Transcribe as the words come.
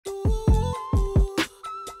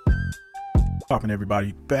Popping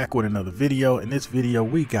everybody, back with another video. In this video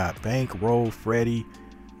we got Bankroll Freddie.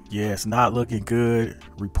 Yeah, it's not looking good.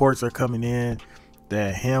 Reports are coming in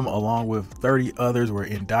that him along with 30 others were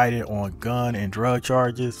indicted on gun and drug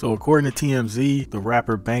charges. So according to TMZ, the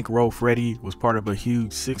rapper Bankroll Freddie was part of a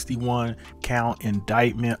huge 61 count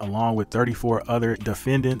indictment along with 34 other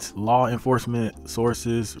defendants. Law enforcement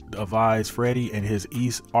sources advise Freddie and his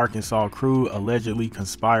East Arkansas crew allegedly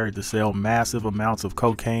conspired to sell massive amounts of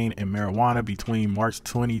cocaine and marijuana between March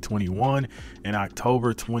 2021 and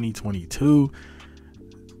October 2022.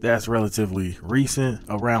 That's relatively recent.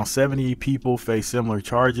 Around 70 people face similar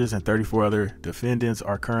charges and 34 other defendants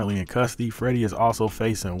are currently in custody. Freddie is also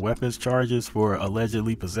facing weapons charges for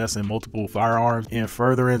allegedly possessing multiple firearms in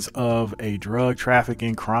furtherance of a drug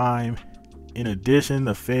trafficking crime. In addition,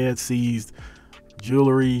 the Fed seized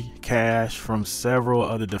jewelry, cash from several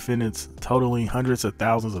other defendants totaling hundreds of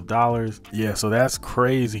thousands of dollars. Yeah, so that's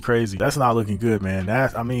crazy. That's not looking good, man.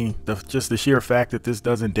 I mean, just the sheer fact that this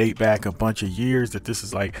doesn't date back a bunch of years, that this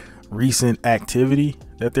is like recent activity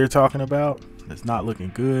that they're talking about, it's not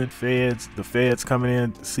looking good. The feds coming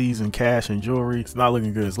in seizing cash and jewelry, it's not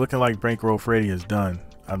looking good. It's looking like Bankroll Freddie is done.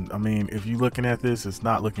 I mean, if you're looking at this, it's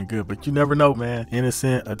not looking good, but you never know, man.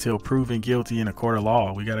 Innocent until proven guilty in a court of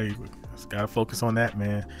law. We gotta focus on that,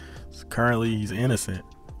 man. So currently he's innocent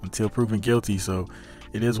until proven guilty, so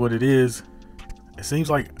it is what it is. It seems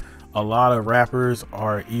like a lot of rappers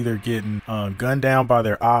are either getting gunned down by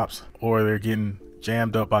their ops or they're getting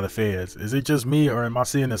jammed up by the feds. Is it just me, or am I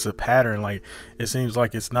seeing this a pattern? Like, it seems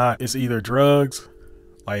like it's either drugs,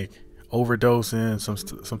 like overdosing,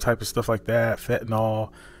 some type of stuff like that,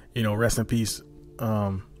 fentanyl, you know, rest in peace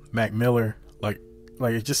Mac Miller.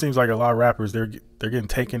 Like it just seems like a lot of rappers, they're getting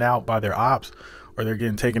taken out by their ops or they're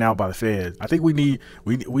getting taken out by the feds. I think we need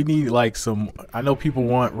like some, I know people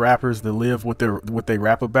want rappers to live what they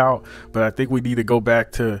rap about, but I think we need to go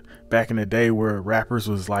back in the day where rappers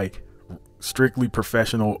was like strictly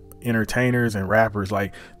professional entertainers, and rappers,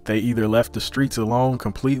 like, they either left the streets alone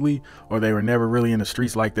completely or they were never really in the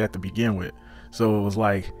streets like that to begin with. So it was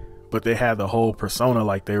like, but they had the whole persona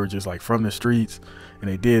like they were just like from the streets and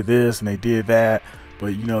they did this and they did that,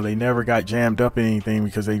 but you know, they never got jammed up in anything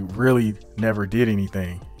because they really never did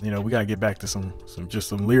anything. You know, we got to get back to some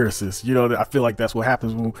lyricists. You know, I feel like that's what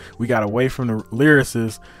happens when we got away from the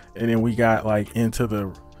lyricists and then we got like into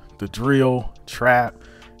the drill, trap,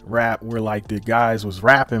 rap, where like the guys was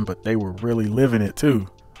rapping but they were really living it too.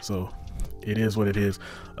 So it is what it is.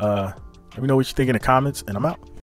 Let me know what you think in the comments, and I'm out.